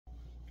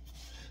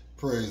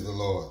Praise the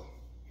Lord.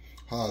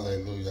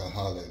 Hallelujah,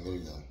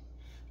 hallelujah.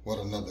 What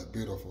another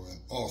beautiful and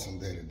awesome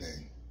day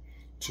today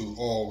to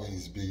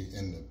always be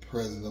in the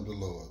presence of the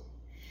Lord.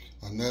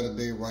 Another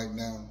day right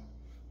now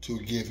to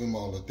give him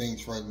all the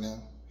thanks right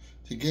now,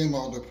 to give him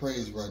all the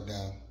praise right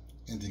now,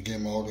 and to give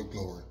him all the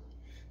glory.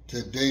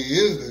 Today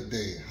is the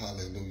day,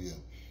 hallelujah,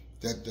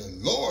 that the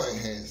Lord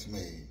has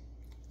made.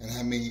 And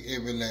I mean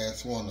every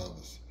last one of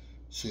us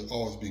should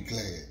always be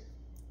glad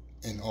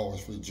and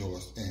always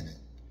rejoice in it.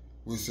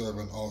 We serve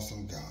an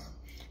awesome God.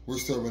 We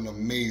serve an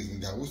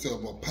amazing God. We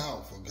serve a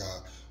powerful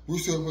God. We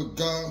serve a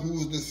God who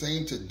is the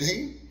same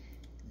today,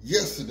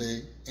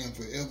 yesterday, and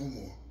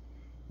forevermore.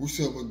 We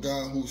serve a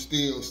God who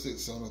still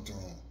sits on the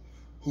throne,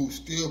 who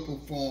still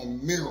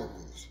performs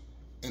miracles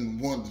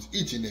and wonders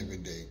each and every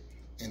day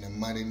in the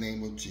mighty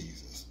name of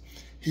Jesus.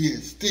 He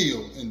is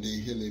still in the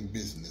healing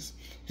business.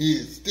 He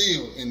is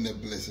still in the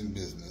blessing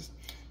business.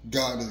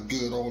 God is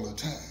good all the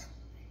time.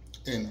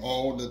 And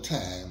all the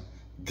time,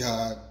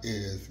 God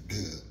is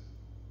good.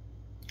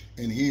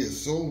 And he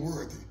is so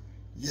worthy.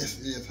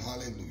 Yes, he is.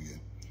 Hallelujah.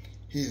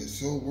 He is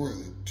so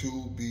worthy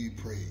to be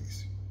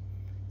praised.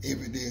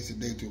 Every day is a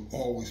day to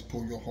always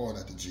pour your heart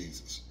out to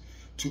Jesus.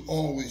 To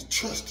always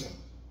trust him.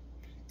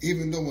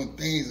 Even though when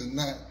things are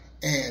not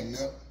adding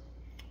up.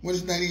 When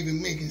it's not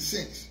even making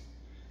sense.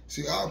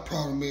 See, our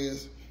problem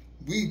is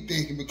we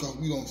thinking because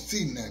we don't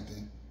see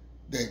nothing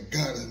that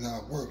God is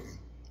not working.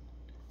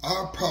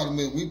 Our problem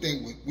is we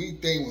think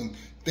when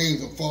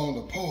things are falling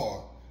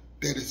apart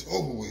that it's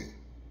over with.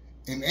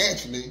 And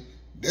actually,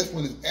 that's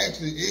when it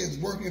actually is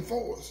working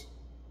for us.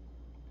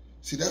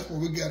 See, that's where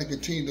we got to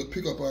continue to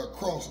pick up our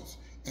crosses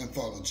and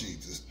follow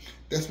Jesus.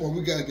 That's why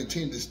we got to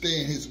continue to stay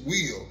in his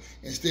will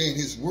and stay in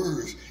his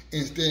words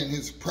and stay in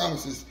his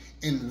promises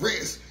and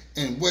rest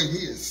in what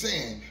he is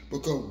saying,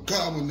 because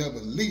God will never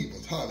leave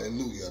us.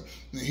 Hallelujah.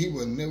 And he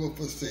will never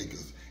forsake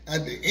us.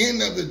 At the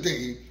end of the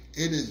day,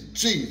 it is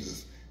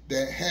Jesus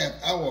that have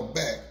our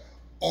back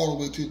all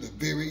the way to the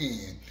very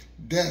end.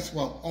 That's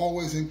why I'm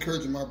always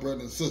encouraging my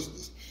brothers and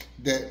sisters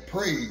that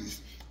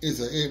praise is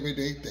an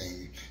everyday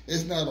thing.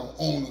 It's not an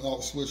on and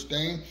off switch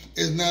thing.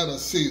 It's not a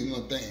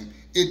seasonal thing.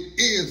 It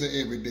is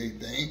an everyday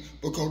thing,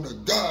 because the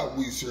God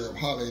we serve,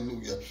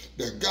 hallelujah,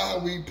 the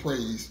God we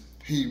praise,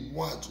 he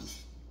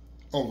watches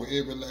over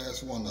every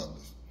last one of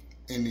us.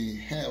 And he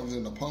has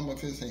in the palm of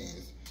his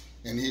hands.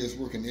 And he is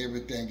working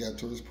everything out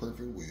to his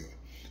perfect will.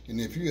 And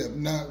if you have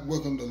not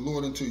welcomed the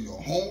Lord into your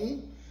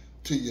home,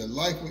 to your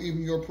life, or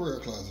even your prayer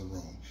closet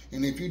room,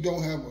 and if you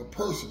don't have a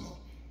personal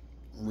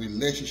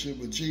relationship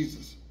with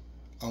Jesus,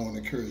 I want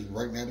to encourage you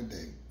right now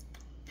today,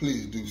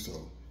 please do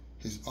so.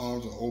 His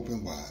arms are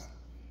open wide.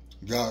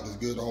 God is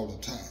good all the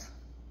time.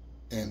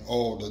 And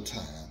all the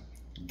time,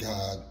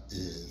 God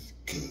is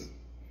good.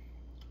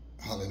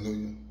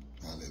 Hallelujah.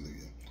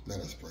 Hallelujah. Let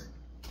us pray.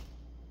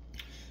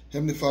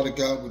 Heavenly Father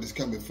God, we just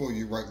come before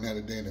you right now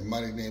today in the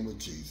mighty name of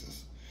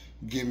Jesus.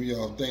 Give me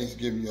your thanks,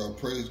 give me your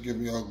praise, give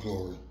me your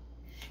glory.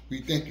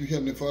 We thank you,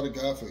 Heavenly Father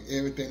God, for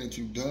everything that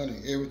you've done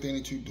and everything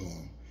that you're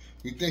doing.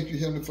 We thank you,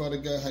 Heavenly Father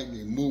God, how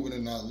you're moving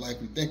in our life.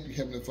 We thank you,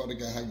 Heavenly Father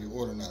God, how you're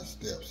ordering our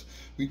steps.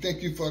 We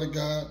thank you, Father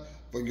God,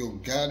 for your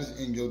guidance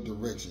and your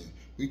direction.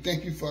 We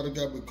thank you, Father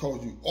God,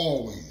 because you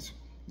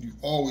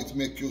always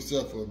make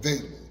yourself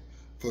available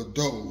for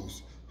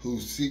those who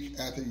seek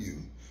after you,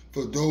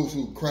 for those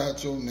who cry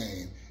out your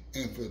name,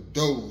 and for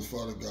those,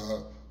 Father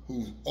God,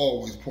 who's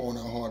always pouring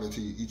our heart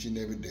into you each and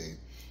every day.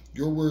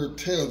 Your word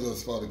tells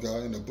us, Father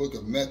God, in the book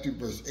of Matthew,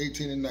 verse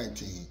 18 and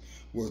 19,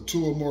 where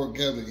two or more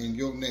gather in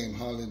your name,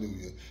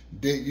 hallelujah,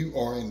 that you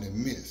are in the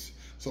midst.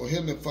 So,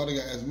 Heavenly Father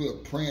God, as we are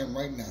praying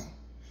right now,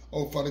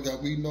 oh, Father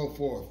God, we know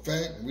for a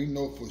fact, we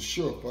know for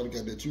sure, Father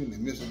God, that you're in the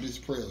midst of these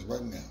prayers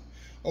right now.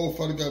 Oh,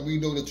 Father God, we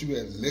know that you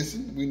have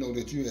listened, we know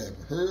that you have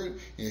heard,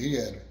 and he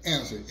has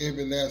answered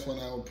every last one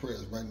of our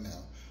prayers right now.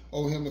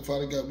 Oh, Heavenly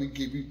Father God, we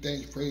give you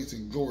thanks, praise,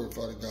 and glory,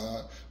 Father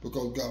God,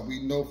 because, God,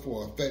 we know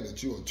for a fact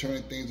that you are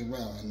turning things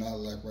around in our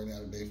life right now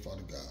today,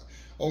 Father God.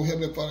 Oh,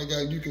 Heavenly Father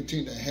God, you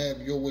continue to have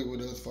your way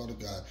with us, Father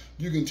God.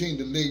 You continue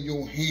to lay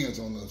your hands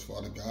on us,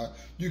 Father God.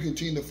 You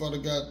continue, Father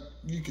God,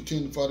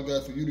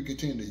 for you to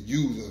continue to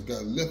use us,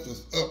 God. Lift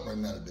us up right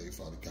now today,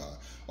 Father God.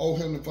 Oh,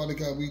 Heavenly Father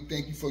God, we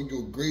thank you for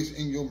your grace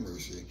and your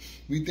mercy.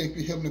 We thank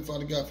you, Heavenly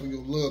Father God, for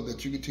your love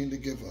that you continue to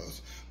give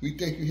us. We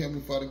thank you,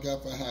 Heavenly Father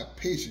God, for how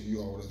patient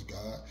you are with us,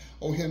 God.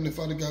 Oh, Heavenly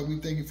Father God, we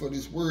thank you for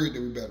this word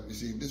that we about to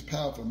receive, this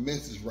powerful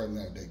message right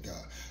now today,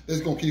 God.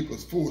 That's going to keep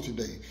us full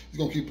today. It's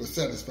going to keep us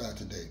satisfied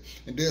today.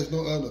 And there's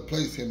no other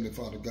place, Heavenly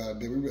Father God,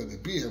 that we'd rather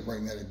be at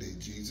right now today,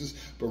 Jesus.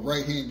 But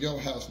right here in your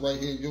house, right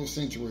here in your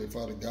sanctuary,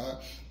 Father God,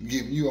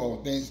 giving you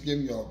all thanks,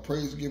 giving you all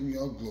praise, giving you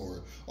all glory.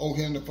 Oh,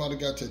 Heavenly Father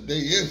God, today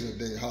is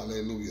the day,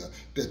 hallelujah,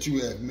 that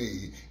you have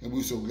made. And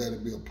we're so glad to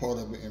be a part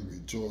of it and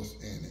rejoice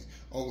in it.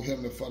 Oh,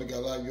 Heavenly Father God,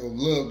 allow your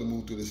love to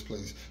move through this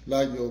place.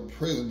 Allow your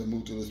presence to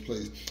move through this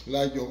place.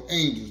 Allow your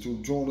angels to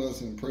join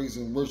us in praise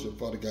and worship,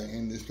 Father God,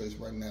 in this place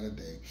right now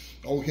today.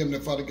 Oh, Heavenly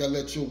Father God,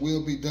 let your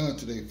will be done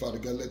today, Father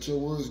God. Let your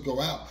words go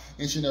out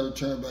and should not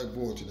return back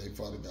void today,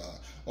 Father God.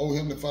 Oh,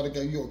 Heavenly Father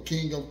God, you are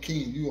King of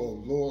kings. You are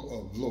Lord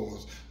of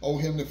lords. Oh,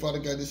 Heavenly Father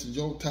God, this is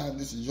your time.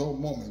 This is your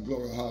moment.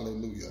 Glory,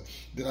 hallelujah.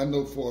 That I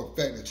know for a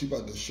fact that you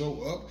about to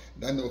show up.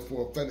 And I know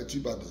for a fact that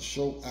you about to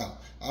show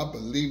out. I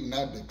believe and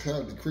I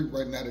declare, decree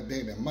right now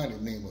today in the mighty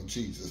name of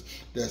Jesus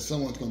that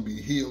someone's going to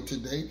be healed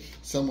today.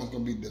 Someone's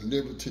going to be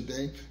delivered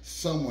today.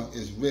 Someone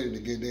is ready to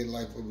give their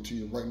life over to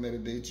you right now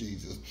today,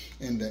 Jesus.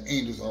 And the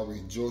angels are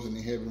rejoicing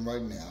in heaven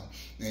right now.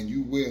 And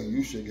you will and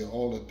you shall get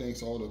all the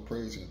thanks, all the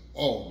praise, and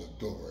all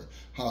the glory.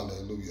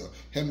 Hallelujah.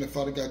 Heavenly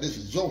Father God, this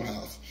is your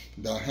house.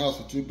 The house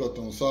that you built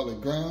on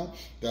solid ground.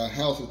 The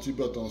house that you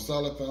built on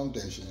solid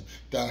foundation.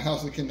 The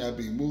house that cannot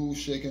be moved,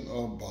 shaken,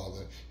 or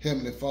bothered.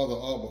 Heavenly Father,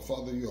 but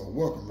Father, you are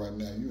welcome right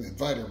now. You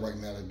invited right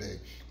now today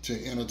to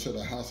enter to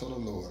the house of the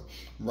Lord.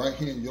 Right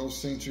here in your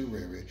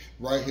sanctuary.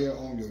 Right here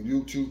on your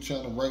YouTube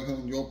channel. Right here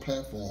on your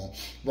platform.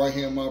 Right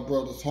here in my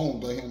brother's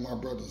home. Right here in my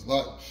brother's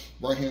life.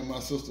 Right here in my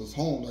sister's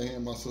home. Right here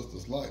in my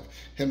sister's life.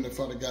 Heavenly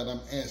Father God,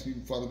 I'm asking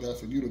you, Father God,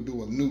 for you to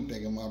do a new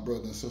thing in my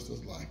brother and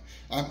sister's life.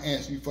 I'm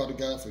asking you, Father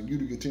God, for you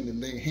to continue to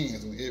lay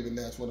hands on every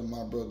last one of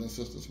my brothers and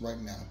sisters right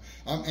now.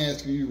 I'm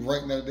asking you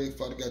right now today,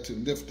 Father God, to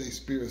lift their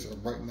spirits up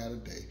right now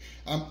today.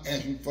 I'm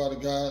asking you, Father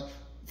God,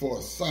 for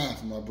a sign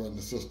for my brothers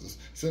and sisters.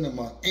 Sending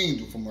my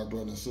angel for my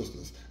brothers and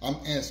sisters. I'm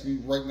asking you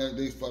right now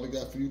today, Father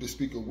God, for you to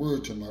speak a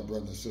word to my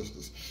brothers and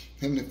sisters.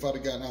 Heavenly Father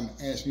God, I'm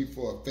asking you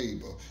for a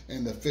favor.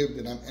 And the favor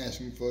that I'm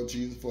asking you for,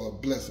 Jesus, for a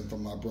blessing for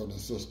my brothers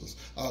and sisters.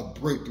 A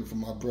breakthrough for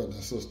my brothers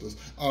and sisters.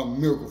 A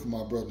miracle for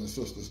my brothers and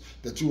sisters.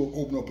 That you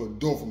will open up a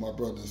door for my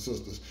brothers and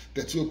sisters.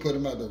 That you will put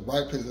them at the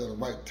right place at the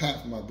right time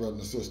for my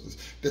brothers and sisters.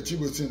 That you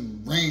will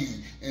send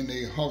rain in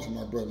their hearts for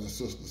my brothers and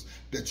sisters.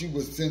 That you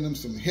will send them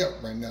some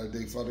help right now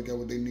today, Father God,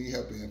 what they need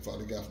help in,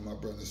 Father God, for my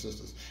brothers and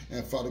sisters.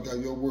 And Father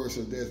God, your word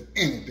says there's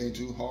anything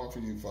too hard for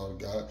you, Father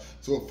God.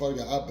 So, Father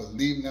God, I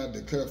believe and I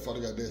declare,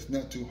 Father God, there's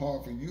not too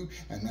hard for you,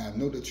 and I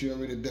know that you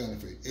already done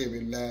it for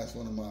every last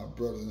one of my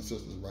brothers and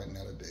sisters right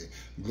now today.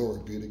 Glory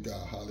be to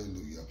God.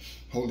 Hallelujah.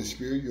 Holy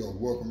Spirit, you are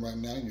welcome right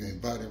now. You're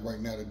invited right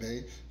now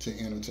today to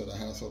enter to the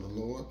house of the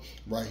Lord,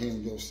 right here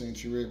in your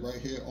sanctuary, right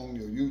here on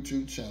your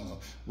YouTube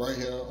channel, right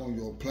here on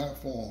your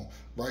platform,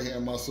 right here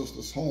in my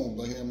sister's home,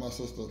 right here in my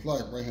sister's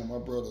life, right here in my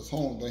brother's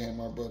home, right here in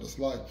my brother's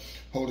life.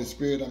 Holy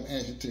Spirit, I'm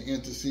asking you to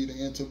intercede and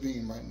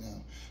intervene right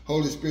now.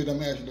 Holy Spirit,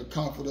 I'm asking you to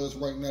comfort us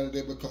right now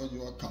today because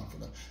you are a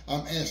comforter.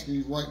 I'm asking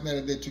you right now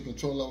today to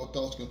control our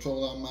thoughts,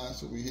 control our minds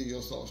so we hear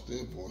your soft,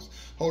 still voice.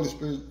 Holy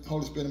Spirit,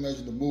 I'm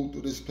asking you to move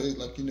through this place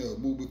like you never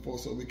moved before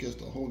so we catch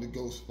the Holy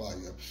Ghost fire.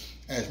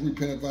 As we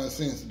repent of our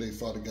sins today,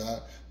 Father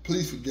God,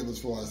 please forgive us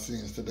for our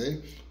sins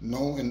today,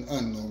 known and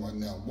unknown right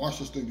now.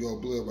 Wash us through your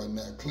blood right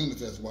now. Clean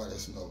us as white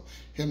as snow.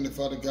 Heavenly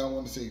Father God, I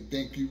want to say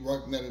thank you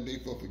right now today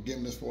for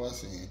forgiving us for our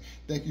sin.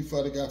 Thank you,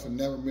 Father God, for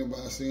never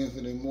remembering our sins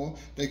anymore.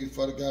 Thank you,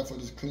 Father God, for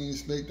this clean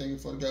slate. Thank you,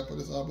 Father God, for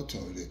this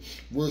opportunity.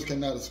 Words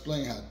cannot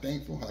explain how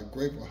thankful, how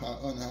grateful, how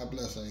honored, how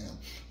blessed I am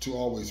to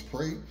always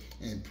pray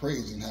and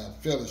praise and have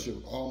fellowship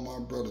with all my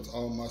brothers,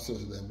 all my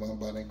sisters that one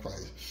body in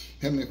Christ.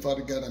 Heavenly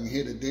Father God, I'm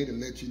here today to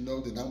let you know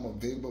that I'm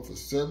available for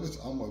service.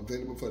 I'm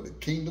available for the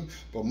kingdom.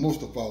 But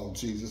most of all,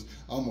 Jesus,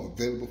 I'm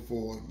available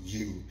for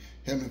you.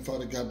 Heavenly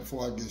Father God,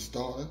 before I get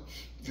started,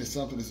 it's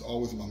something that's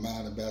always in my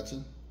mind about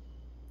you.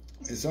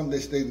 It's something that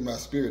stays in my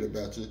spirit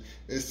about you.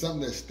 It's something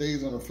that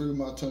stays on the fruit of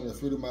my tongue, the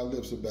fruit of my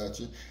lips about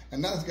you.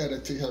 And I just got to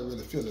tell you how I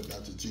really feel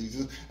about you,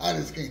 Jesus. I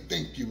just can't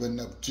thank you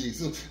enough,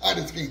 Jesus. I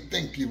just can't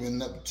thank you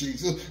enough,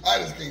 Jesus. I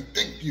just can't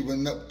thank you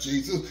enough,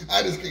 Jesus.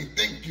 I just can't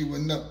thank you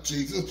enough,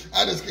 Jesus.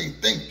 I just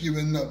can't thank you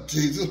enough,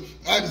 Jesus.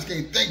 I just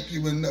can't thank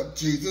you enough,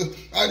 Jesus.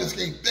 I just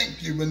can't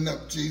thank you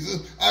enough,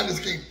 Jesus. I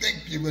just can't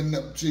thank you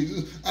enough,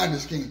 Jesus. I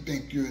just can't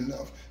thank you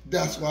enough.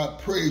 That's why I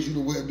praise you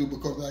the way I do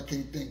because I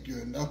can't thank you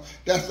enough.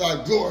 That's why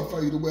I glorify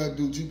you the way I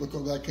do, Jesus,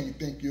 because I can't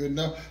thank you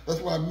enough. That's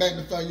why I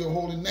magnify your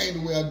holy name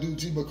the way I do,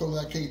 Jesus, because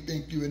I can't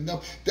thank you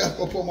enough. That's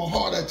why I pour my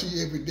heart out to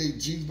you every day,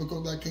 Jesus,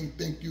 because I can't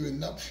thank you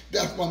enough.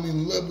 That's why I'm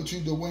in love with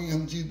you the way I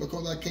am, Jesus,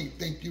 because I can't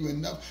thank you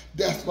enough.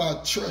 That's why I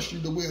trust you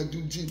the way I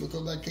do, Jesus,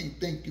 because I can't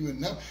thank you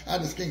enough. I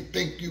just can't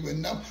thank you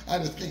enough. I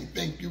just can't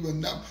thank you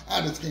enough.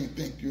 I just can't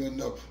thank you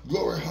enough.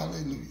 Glory,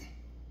 hallelujah.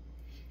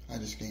 I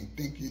just can't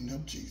thank you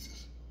enough, Jesus.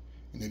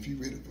 And if you're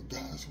ready for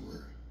God's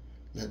word,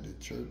 let the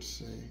church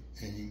say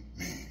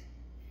amen.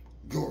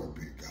 Glory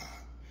be to God.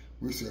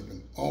 We serve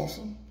an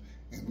awesome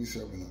and we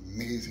serve an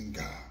amazing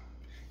God.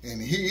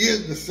 And he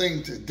is the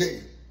same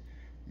today,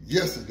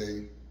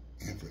 yesterday,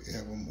 and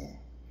forevermore.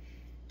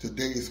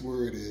 Today's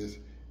word is,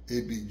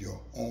 it be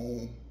your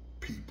own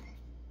people.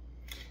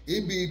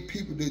 It be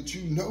people that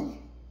you know.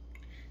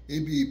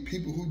 It be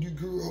people who you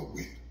grew up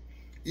with.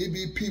 It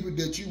be people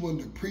that you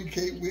went to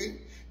pre-K with,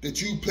 that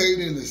you played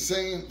in the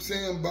same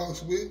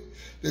sandbox with,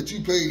 that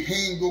you played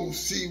hang go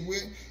see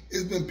with.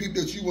 It's been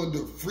people that you went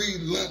to free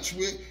lunch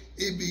with.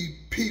 It be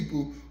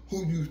people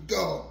who you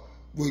thought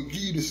would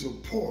give you the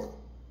support,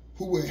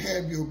 who would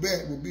have your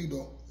back, would be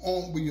your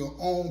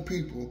own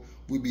people,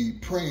 would be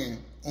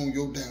praying on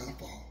your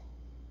downfall.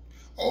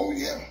 Oh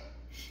yeah.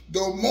 The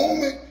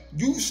moment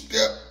you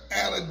step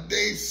out of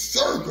their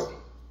circle,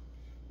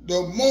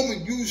 The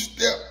moment you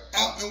step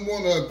out and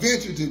want to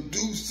venture to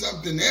do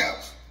something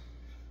else,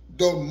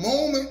 the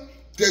moment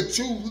that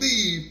you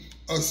leave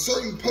a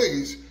certain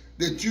place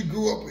that you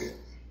grew up in,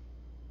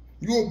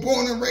 you were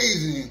born and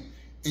raised in,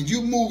 and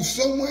you move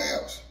somewhere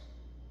else,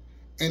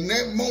 and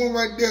that moment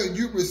right there,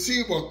 you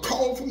receive a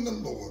call from the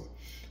Lord,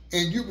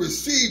 and you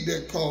receive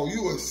that call,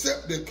 you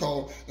accept that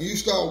call, and you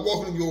start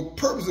walking in your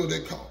purpose of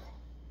that call,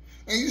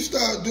 and you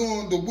start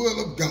doing the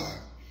will of God.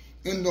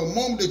 And the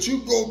moment that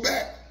you go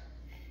back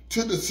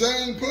to the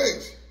same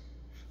place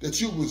that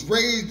you was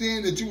raised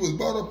in, that you was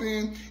brought up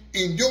in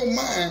your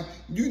mind,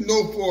 you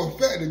know for a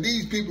fact that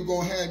these people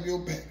going to have your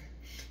back.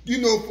 You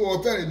know for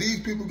a fact that these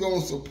people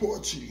going to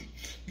support you.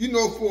 You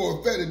know for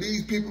a fact that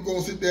these people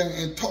going to sit there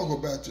and talk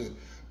about you.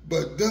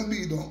 But them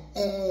be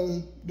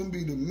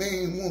the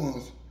main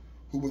ones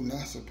who will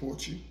not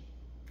support you,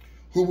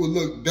 who will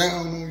look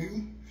down on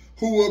you,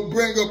 who will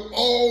bring up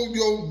all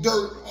your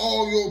dirt,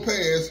 all your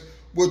past,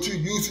 what you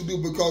used to do,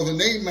 because in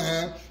their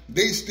mind,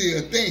 they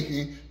still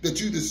thinking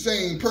that you the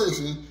same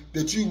person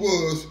that you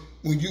was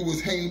when you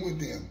was hanging with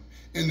them.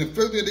 And the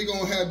first thing they're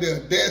going to have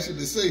the audacity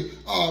to say,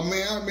 oh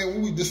man, I remember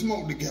we used to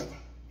smoke together.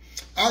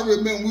 I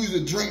remember we used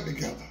to drink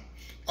together.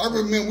 I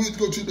remember we used to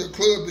go to the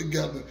club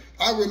together.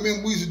 I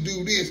remember we used to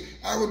do this.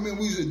 I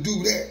remember we used to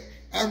do that.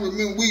 I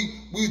remember we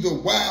used to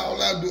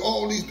wild out, do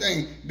all these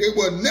things. They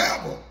will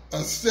never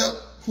accept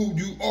who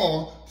you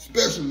are,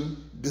 especially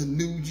the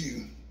new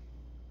you.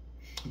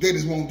 They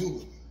just won't do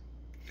it.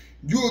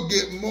 You'll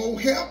get more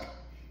help.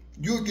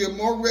 You'll get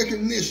more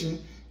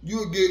recognition.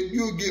 You'll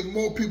get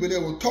more people that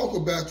will talk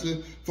about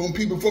you from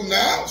people from the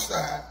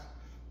outside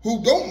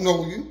who don't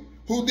know you,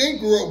 who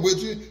didn't grow up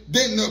with you,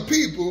 didn't know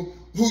people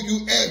who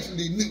you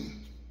actually knew.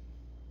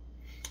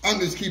 I'm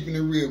just keeping it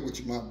real with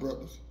you, my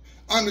brothers.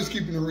 I'm just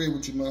keeping it real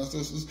with you, my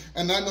sisters.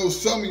 And I know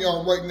some of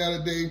y'all right now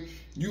today,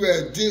 you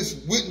had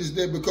just witnessed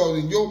that, because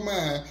in your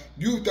mind,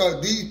 you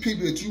thought these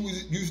people that you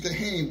used to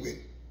hang with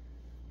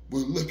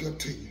will look up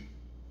to you.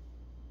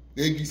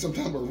 They give you some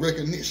type of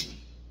recognition.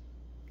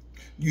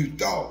 You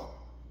thought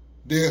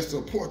they'll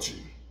support you.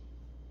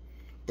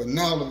 But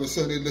now all of a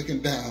sudden they're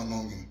looking down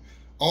on you.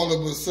 All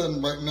of a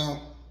sudden right now,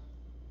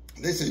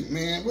 they say,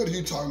 man, what are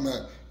you talking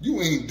about?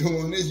 You ain't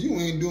doing this, you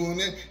ain't doing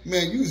that.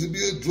 Man, you used to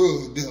be a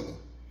drug dealer.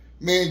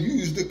 Man, you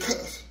used to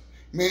cuss.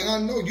 Man, I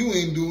know you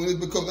ain't doing it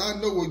because I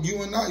know what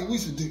you and I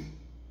used to do.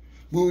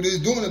 We were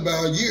just doing it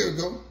about a year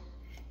ago.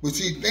 But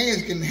see,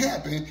 things can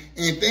happen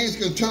and things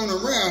can turn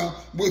around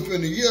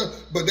within a year,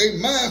 but they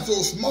mind so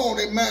small,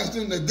 they mind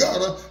still in the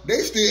gutter, they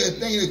still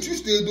think that you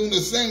still doing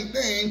the same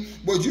thing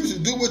what you used to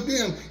do with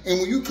them. And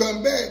when you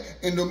come back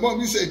and the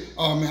moment you say,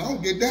 oh man, I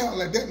don't get down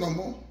like that no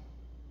more,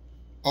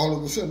 all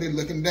of a sudden they're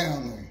looking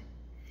down on you.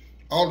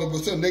 All of a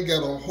sudden they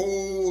got a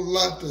whole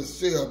lot to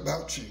say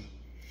about you.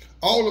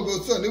 All of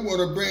a sudden they want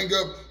to bring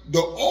up the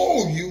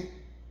old you,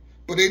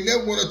 but they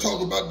never want to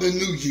talk about the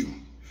new you.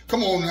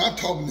 Come on now, I'm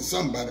talking to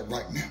somebody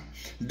right now.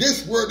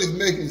 This word is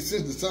making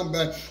sense to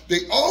somebody.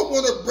 They all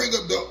want to bring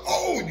up the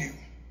old you,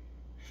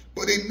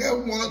 but they never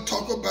want to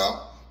talk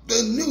about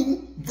the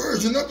new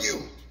version of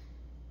you.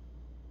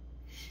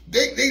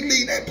 They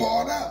leave that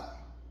part out.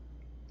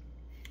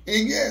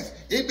 And yes,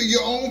 it be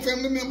your own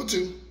family member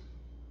too.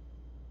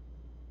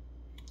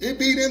 It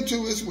be them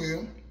too as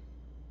well.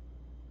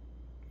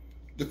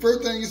 The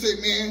first thing you say,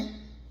 man,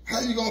 how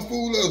you gonna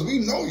fool us? We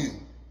know you.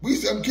 We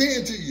some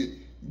kin to you.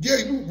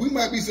 Yeah, we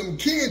might be some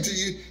kin to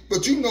you,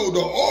 but you know the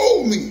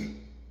old me.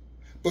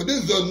 But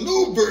this is a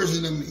new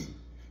version of me.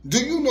 Do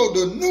you know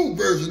the new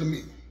version of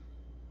me?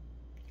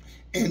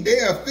 And they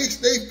have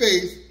fixed their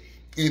face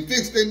and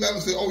fixed their mouth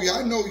and say, oh yeah,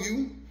 I know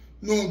you.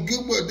 Knowing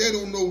good well, they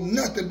don't know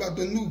nothing about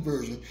the new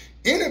version.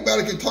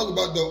 Anybody can talk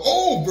about the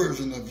old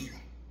version of you.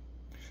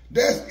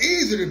 That's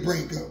easy to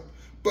bring up.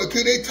 But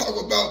can they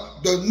talk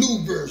about the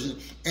new version?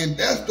 And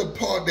that's the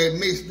part that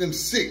makes them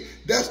sick.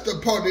 That's the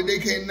part that they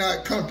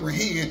cannot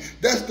comprehend.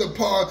 That's the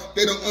part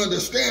they don't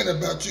understand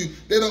about you.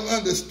 They don't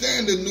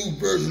understand the new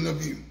version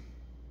of you.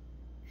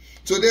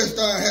 So they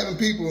start having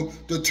people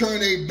to turn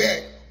their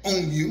back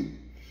on you.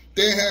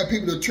 They have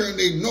people to turn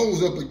their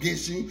nose up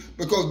against you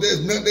because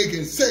there's nothing they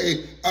can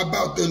say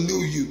about the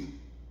new you.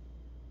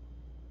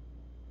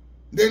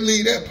 They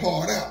leave that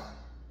part out.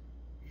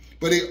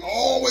 But they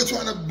always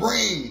trying to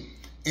bring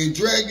and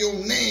drag your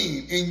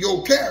name and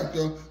your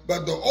character,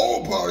 but the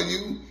old part of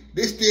you,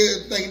 they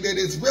still think that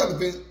it's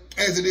relevant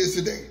as it is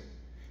today.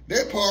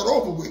 That part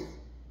over with.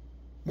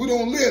 We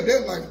don't live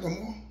that life no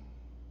more.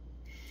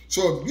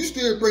 So if you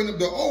still bring up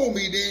the old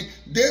me, then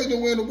there's no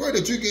way in the world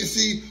that you can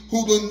see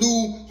who the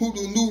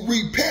new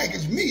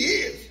repackaged me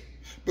is.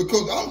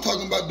 Because I'm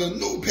talking about the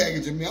new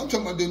package of me. I'm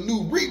talking about the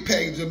new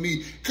repackage of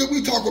me. Could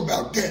we talk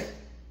about that?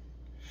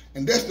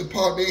 And that's the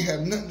part they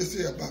have nothing to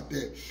say about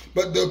that.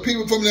 But the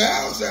people from the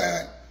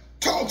outside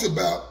talks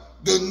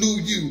about the new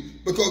you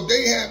because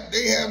they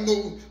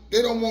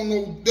don't want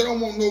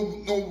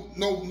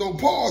no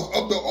parts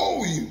of the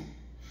old you.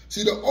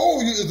 See, the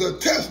old you is a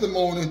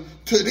testimony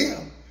to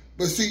them.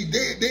 But see,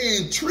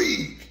 they're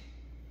intrigued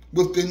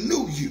with the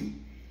new you.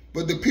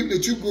 But the people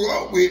that you grew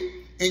up with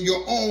and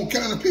your own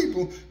kind of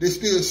people, they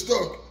still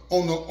stuck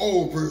on the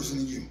old version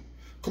of you.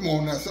 Come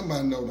on now,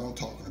 somebody know what I'm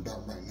talking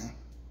about right now.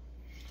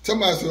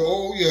 Somebody say,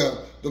 oh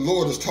yeah, the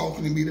Lord is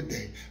talking to me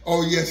today.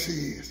 Oh yes, he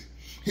is.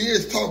 He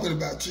is talking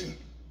about you.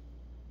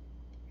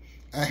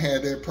 I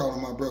had that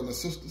problem, my brothers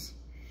and sisters.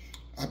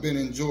 I've been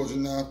in Georgia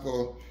now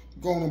for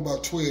going on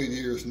about 12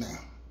 years now.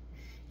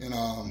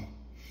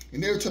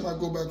 And every time I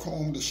go back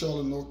home to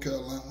Charlotte, North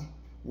Carolina,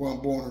 where I'm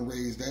born and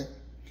raised at,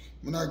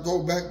 when I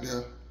go back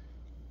there,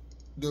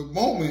 the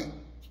moment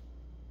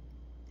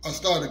I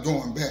started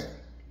going back,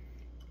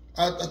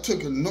 I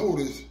took a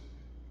notice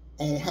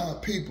on how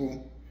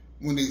people,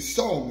 when they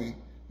saw me,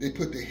 they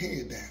put their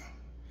head down.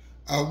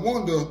 I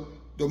wonder,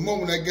 the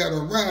moment I got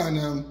around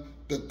them,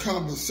 the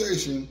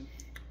conversation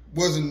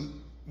wasn't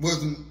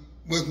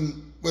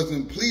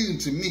pleasing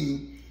to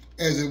me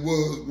as it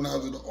was when I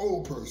was the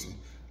old person.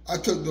 I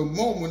took the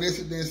moment they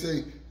sit there and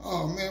say,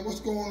 oh man, what's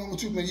going on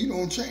with you, man? You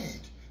don't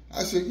change.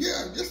 I said,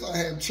 yeah, I guess I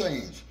have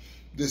changed.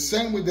 The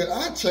same way that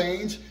I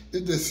change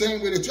is the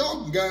same way that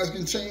y'all guys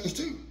can change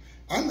too.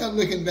 I'm not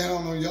looking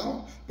down on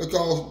y'all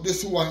because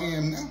this is who I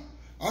am now.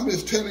 I'm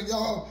just telling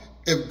y'all,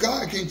 if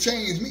God can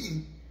change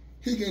me,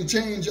 he can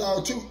change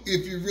y'all too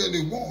if you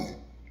really want it.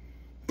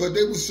 But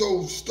they were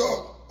so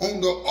stuck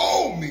on the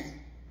old me.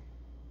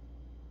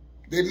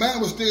 Their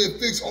mind was still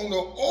fixed on the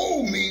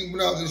old me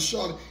when I was in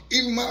Charlotte.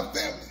 Even my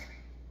family,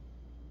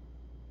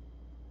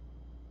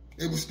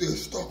 they were still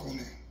stuck on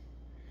that.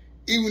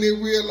 Even when they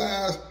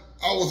realized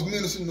I was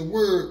ministering the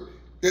word,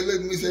 they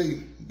let me say,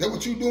 that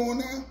what you doing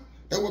now?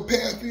 That what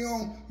passed me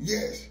on?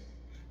 Yes.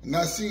 And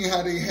I seen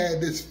how they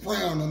had this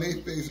frown on their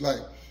face like,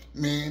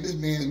 man, this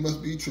man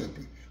must be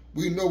tripping.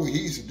 We know what he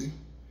used to do.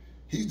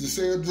 He used to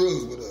sell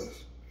drugs with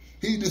us.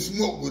 He used to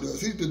smoke with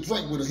us. He used to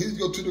drink with us. He used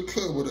to go to the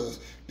club with us.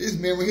 This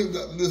man right here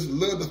just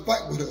loved to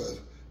fight with us.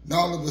 Now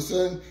all of a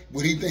sudden,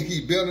 would he think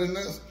he better than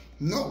us?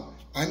 No.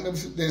 I never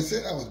sit there and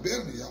said I was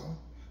better than y'all.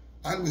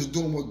 I was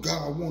doing what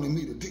God wanted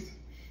me to do.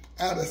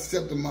 I'd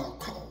accepted my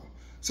call.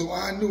 So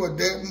I knew at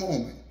that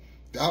moment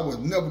that I was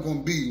never going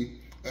to be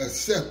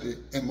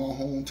accepted in my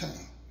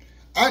hometown.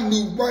 I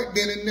knew right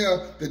then and there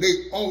that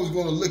they always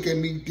going to look at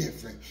me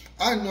different.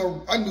 I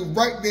knew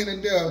right then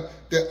and there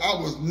that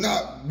I was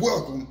not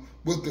welcome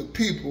with the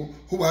people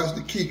who I was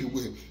to kick it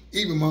with,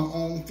 even my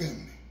own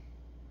family.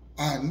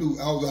 I knew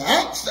I was an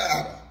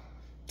outsider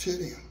to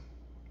them.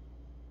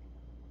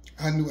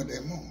 I knew at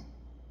that moment.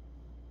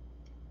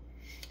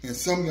 And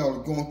some of y'all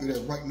are going through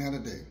that right now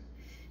today.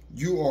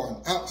 You are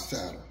an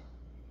outsider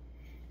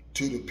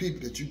to the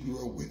people that you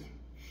grew up with.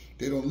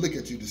 They don't look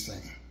at you the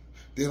same.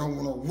 They don't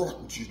want to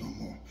rock with you no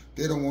more.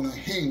 They don't want to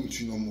hang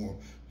with you no more.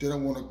 They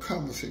don't want to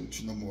conversate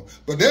with you no more.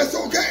 But that's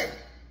okay.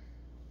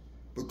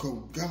 Because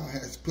God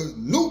has put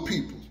new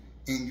people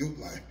in your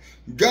life.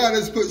 God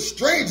has put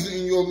strangers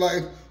in your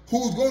life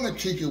who's going to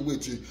kick it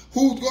with you,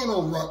 who's going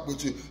to rock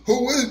with you,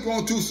 who is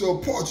going to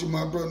support you,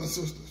 my brothers and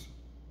sisters.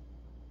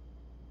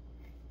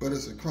 But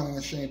it's a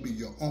crying shame to be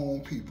your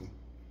own people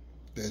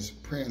that's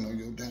praying on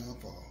your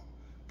downfall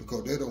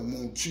because they don't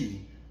want you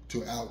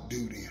to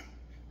outdo them.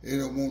 They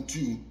don't want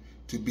you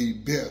to be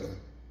better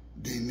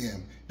than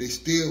them. They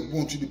still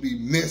want you to be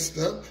messed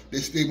up. They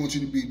still want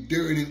you to be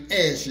dirty and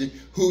ashy,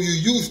 who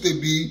you used to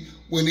be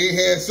when they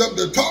had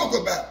something to talk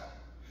about.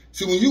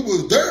 See, when you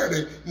was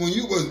dirty, when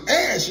you was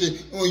ashy,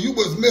 when you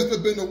was messed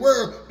up in the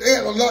world, they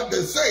had a lot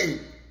to say.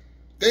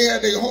 They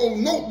had their whole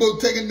notebook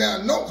taking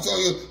down notes on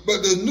you,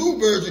 but the new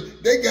version,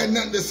 they got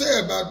nothing to say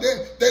about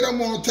that. They don't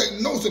want to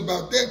take notes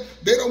about that.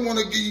 They don't want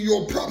to give you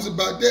your props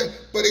about that,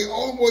 but they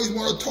always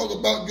want to talk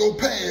about your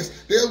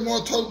past. They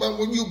want to talk about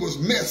when you was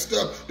messed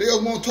up. They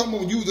want to talk about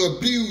when you was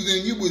abused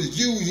and you was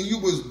used and you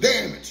was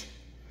damaged.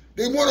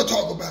 They want to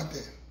talk about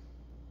that.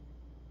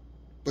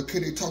 But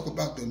can they talk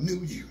about the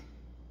new you?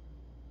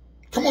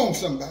 Come on,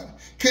 somebody.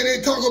 Can they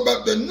talk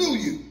about the new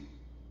you?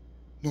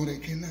 No, they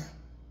cannot.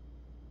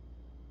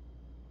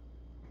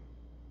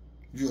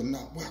 You're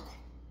not welcome.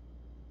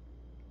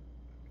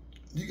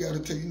 You got to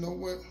tell you know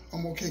what?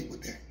 I'm okay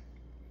with that.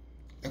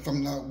 If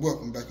I'm not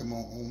welcome back in my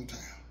own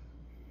town.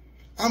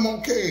 I'm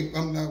okay if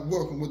I'm not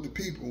welcome with the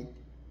people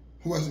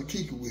who I should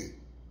kick it with.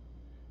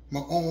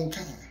 My own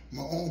kind,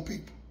 my own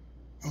people.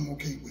 I'm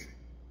okay with it.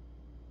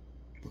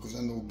 Because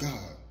I know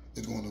God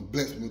is going to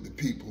bless me with the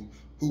people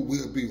who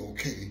will be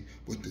okay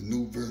with the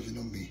new version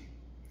of me.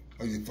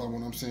 Are you following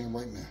what I'm saying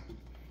right now?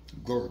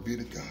 Glory be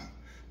to God.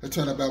 Let's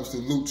turn our Bibles to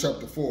Luke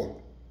chapter 4.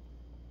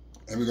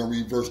 And we're going to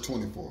read verse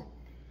 24.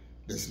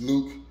 That's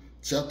Luke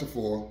chapter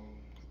 4,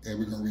 and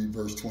we're going to read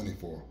verse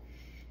 24.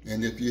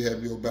 And if you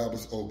have your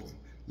Bibles open,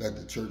 let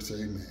the church say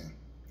amen.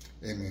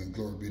 Amen.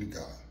 Glory be to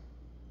God.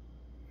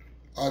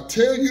 I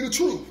tell you the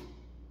truth.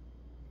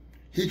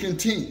 He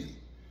continued,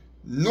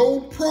 no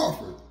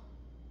prophet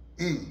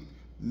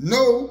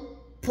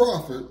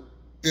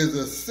is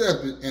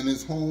accepted in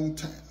his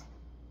hometown.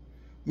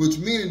 Which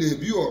means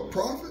if you're a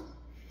prophet,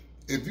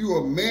 if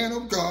you're a man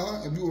of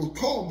God, if you are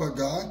called by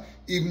God,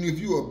 even if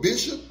you're a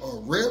bishop, a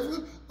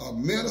reverend, a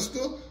minister,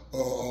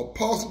 or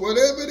apostle,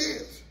 whatever it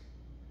is,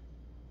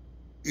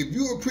 if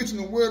you are preaching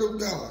the word of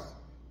God,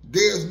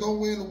 There's no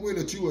way in the way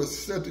that you are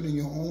accepted in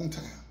your own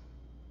time.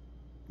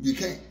 You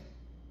can't.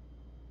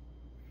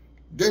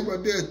 That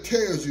right there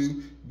tells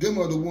you them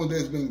are the ones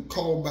that's been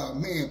called by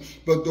man.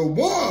 But the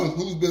ones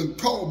who's been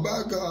called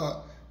by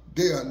God,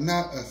 they are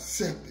not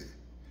accepted.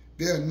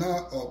 They are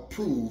not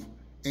approved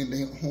in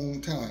their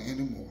hometown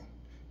anymore.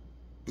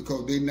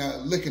 Because they're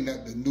not looking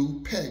at the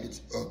new package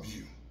of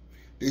you.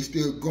 They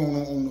still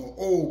going on the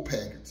old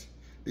package.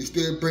 They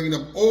still bringing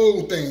up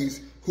old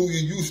things, who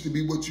you used to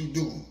be, what you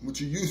doing, what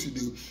you used to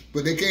do.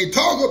 But they can't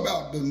talk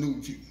about the new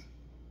you.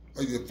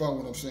 Are you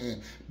following what I'm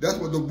saying? That's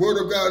what the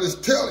word of God is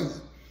telling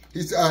you.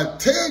 He said, I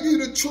tell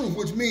you the truth,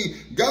 which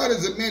means God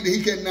is a man that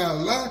he cannot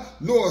lie,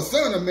 nor a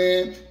son of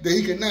man that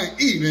he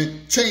cannot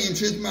even change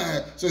his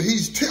mind. So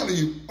he's telling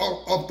you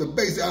off the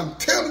base, I'm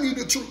telling you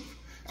the truth.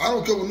 I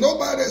don't care what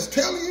nobody is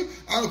telling you.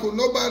 I don't care what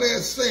nobody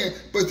is saying.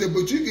 But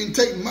you can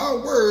take my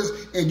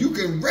words and you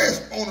can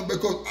rest on them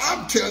because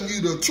I'm telling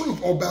you the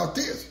truth about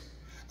this.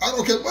 I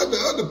don't care what the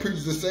other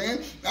preachers are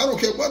saying. I don't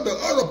care what the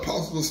other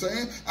apostles are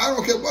saying. I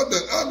don't care what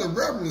the other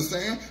reverends are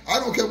saying. I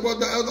don't care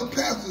what the other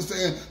pastors are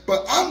saying.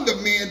 But I'm the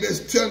man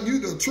that's telling you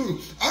the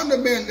truth. I'm the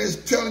man that's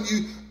telling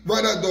you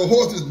right out the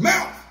horse's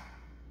mouth.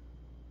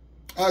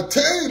 I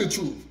tell you the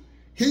truth.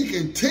 He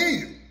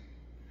continued.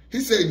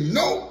 He said,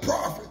 no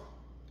prophet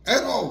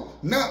at all.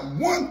 Not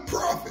one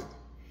prophet.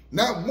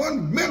 Not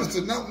one minister.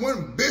 Not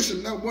one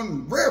bishop. Not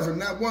one reverend.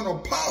 Not one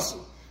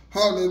apostle.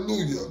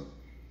 Hallelujah.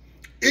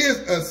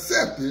 Is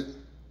accepted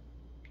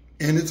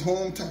in its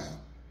hometown.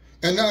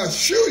 And I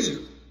assure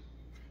you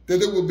that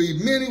there will be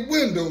many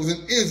windows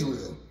in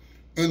Israel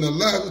in the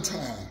latter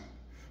time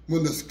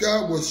when the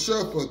sky was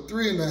shut for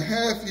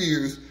 3.5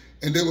 years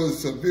and there was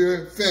a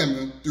severe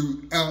famine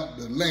throughout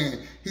the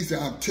land. He said,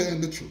 I'm telling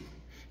the truth.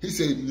 He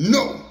said,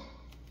 no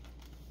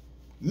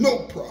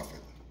prophet,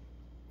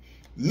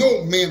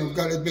 no man of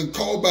God that's been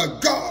called by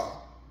God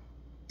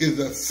is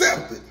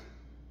accepted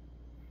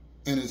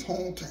in his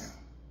hometown.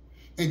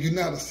 And you're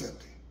not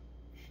accepted.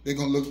 They're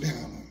going to look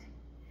down on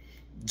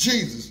you.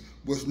 Jesus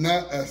was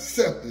not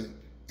accepted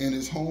in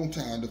his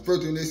hometown. The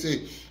first thing they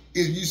say,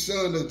 is you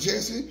son of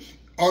Jesse?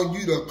 Are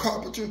you the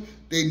carpenter?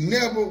 They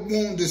never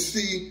wanted to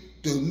see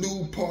the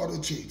new part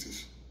of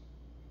Jesus.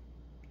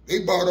 They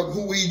brought up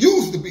who he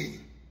used to be,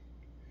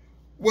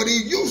 what he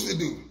used to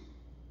do.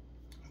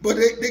 But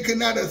they could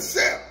not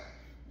accept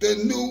the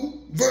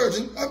new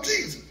version of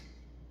Jesus.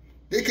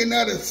 They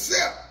cannot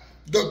accept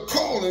the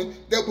calling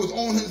that was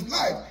on his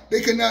life. They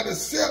cannot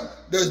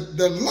accept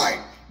the light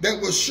that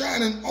was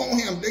shining on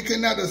him. They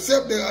cannot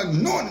accept the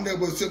anointing that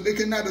was on him. They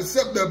cannot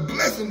accept the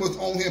blessing was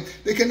on him.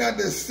 They cannot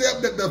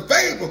accept that the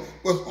favor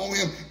was on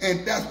him.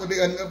 And that's why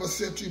they'll never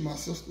accept you, my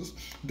sisters.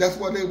 That's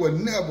why they will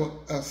never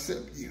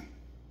accept you.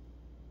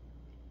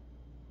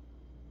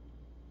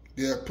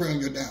 They'll pray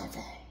on your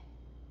downfall.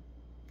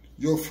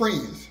 Your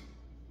friends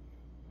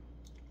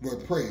will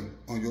pray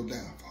on your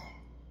downfall.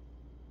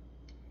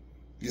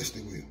 Yes,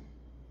 they will.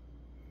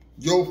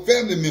 Your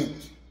family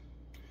members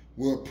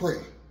will pray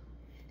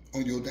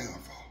on your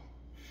downfall.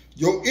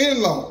 Your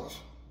in-laws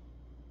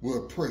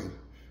will pray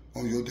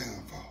on your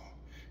downfall.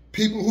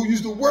 People who you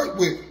used to work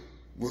with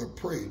will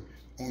pray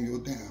on your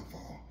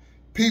downfall.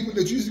 People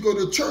that you used to go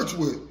to church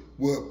with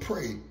will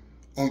pray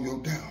on your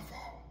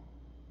downfall.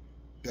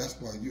 That's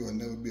why you will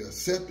never be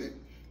accepted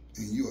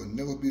and you will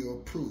never be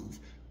approved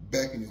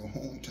back in your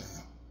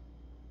hometown.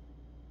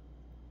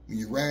 When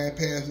you ride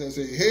past them and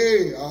say,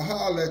 hey, I'll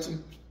holler at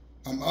you.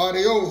 I'm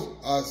adios.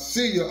 I'll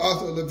see you,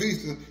 hasta la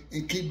vista,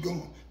 and keep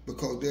going.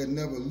 Because they'll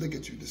never look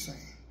at you the same.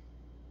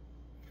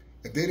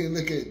 If they didn't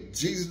look at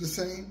Jesus the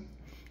same,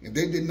 if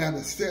they did not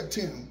accept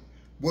him,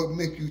 what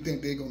make you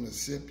think they're going to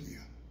accept you?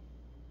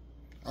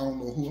 I don't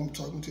know who I'm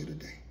talking to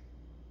today.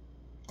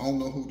 I don't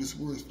know who this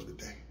word is for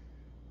today.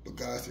 But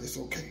God said it's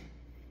okay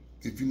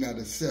if you're not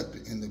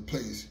accepted in the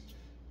place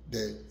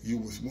that you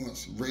was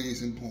once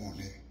raised and born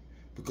in.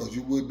 Because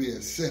you will be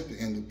accepted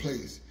in the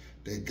place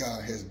that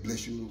God has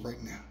blessed you with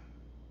right now.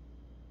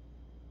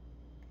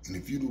 And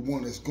if you're the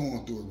one that's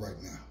going through it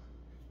right now,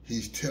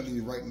 he's telling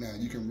you right now,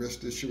 you can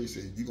rest assured, he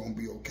said, you're going to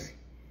be okay.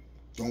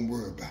 Don't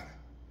worry about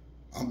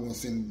it. I'm going to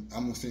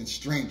send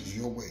strangers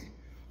your way.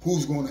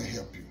 Who's going to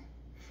help you?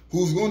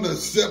 Who's going to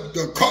accept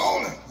the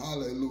calling,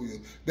 hallelujah,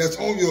 that's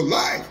on your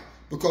life?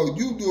 Because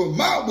you doing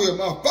my will,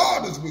 my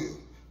Father's will.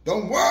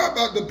 Don't worry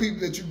about the people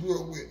that you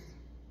grew up with.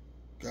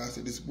 God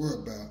said, this word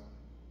about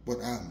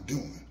what I'm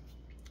doing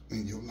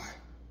in your life.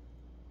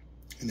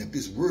 And if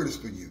this word is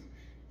for you,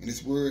 and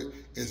this word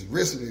has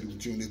resonated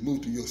with you and it's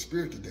moved through your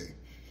spirit today,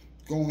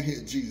 go and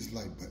hit Jesus'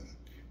 like button.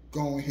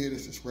 Go and hit the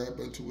subscribe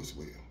button to us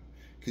well.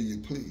 Can you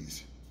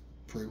please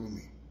pray with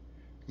me?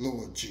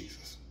 Lord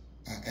Jesus,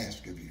 I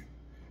ask of you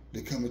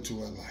to come into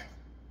our life,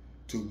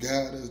 to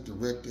guide us,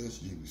 direct us,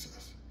 use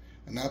us.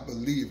 And I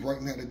believe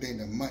right now today in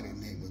the mighty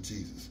name of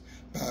Jesus,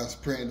 by us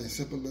praying this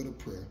simple little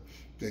prayer,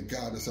 that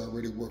God is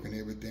already working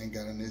everything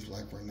God in his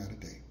life right now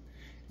today.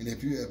 And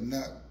if you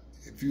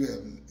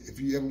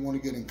ever want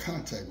to get in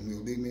contact with me or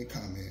leave me a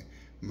comment,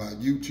 my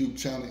YouTube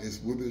channel is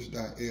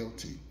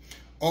withers.lt.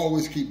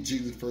 Always keep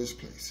Jesus first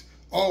place.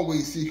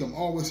 Always seek him.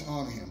 Always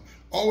honor him.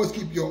 Always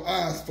keep your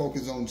eyes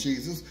focused on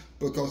Jesus,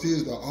 because he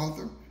is the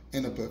author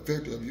and the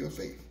perfecter of your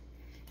faith.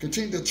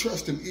 Continue to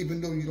trust him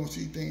even though you don't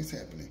see things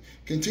happening.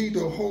 Continue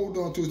to hold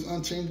on to his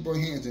unchangeable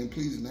hands and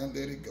please not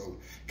let it go.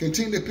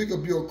 Continue to pick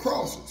up your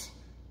crosses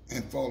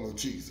and follow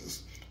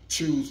Jesus.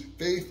 Choose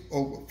faith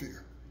over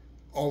fear.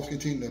 Always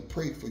continue to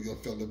pray for your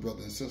fellow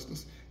brothers and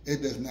sisters.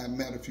 It does not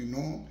matter if you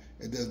know them.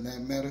 It does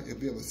not matter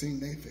if you ever seen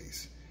their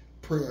face.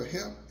 Prayer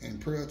helps and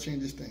prayer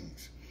changes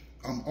things.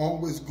 I'm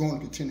always going to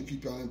continue to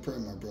keep y'all in prayer,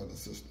 my brothers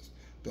and sisters.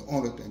 The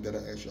only thing that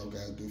I ask y'all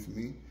guys to do for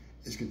me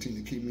is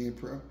continue to keep me in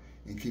prayer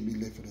and keep me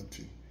lifted up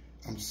too.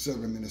 I'm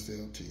serving Minister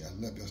LT.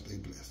 I love y'all. Stay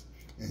blessed.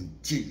 In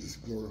Jesus'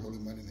 glory, holy,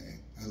 mighty name,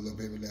 I love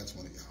every last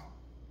one of y'all.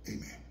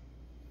 Amen.